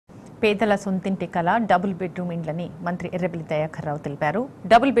పేదల సొంతింటి కళ డబుల్ బెడ్రూమ్ ఇండ్లని మంత్రి ఎర్రబెల్లి దయాకర్ రావు తెలిపారు.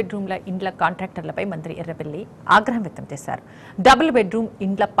 డబుల్ బెడ్రూమ్ల ఇండ్ల కాంట్రాక్టర్లపై మంత్రి ఎర్రబెల్లి ఆగ్రహం వ్యక్తం చేశారు. డబుల్ బెడ్రూమ్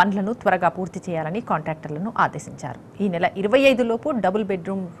ఇండ్ల పనులను త్వరగా పూర్తి చేయాలని కాంట్రాక్టర్లను ఆదేశించారు. ఈ నెల 25 లోపు డబుల్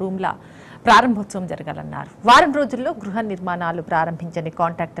బెడ్రూమ్ రూమ్ల ప్రారంభోత్సవం జరగాలన్నారు. వారం రోజుల్లో గృహ నిర్మాణాలు ప్రారంభించని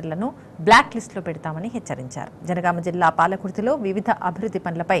కాంట్రాక్టర్లను బ్లాక్ లిస్టులో పెడతామని హెచ్చరించారు. జనగామ జిల్లా పాలకుర్తిలో వివిధ అభివృద్ధి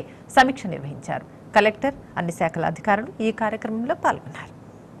పనులపై సమీక్ష నిర్వహించారు. కలెక్టర్, అన్ని శాఖల అధికారులు ఈ కార్యక్రమంలో పాల్గొన్నారు.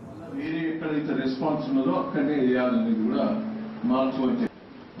 వేరే ఎక్కడైతే రెస్పాన్స్ ఉన్నదో అక్కడనే వేయాలనేది కూడా మార్చుకోవచ్చు.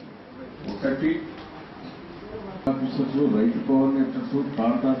 ఒకటి ఆఫీసర్స్, రైతు కోఆర్డినేటర్స్,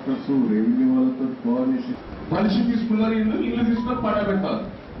 కాంట్రాక్టర్స్, రెవెన్యూ వాళ్ళతో కోఆర్డినేషన్, మనిషి తీసుకున్నారు ఇల్లు తీసుకున్న పడబెట్టాలి.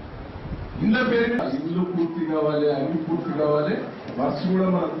 ఇళ్ళ పేరు ఇల్లు పూర్తి కావాలి, అన్ని పూర్తి కావాలి, వర్క్స్ కూడా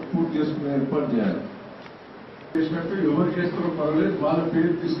మనం పూర్తి చేసుకునే ఏర్పాటు చేయాలి. చేసినట్టు ఎవరు చేస్తారో పర్వాలేదు, వాళ్ళ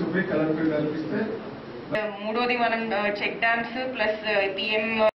పేరు తీసుకుపోయి కలెక్టర్ కల్పిస్తే. మూడోది మనం చెక్ డ్యామ్స్ ప్లస్ పిఎం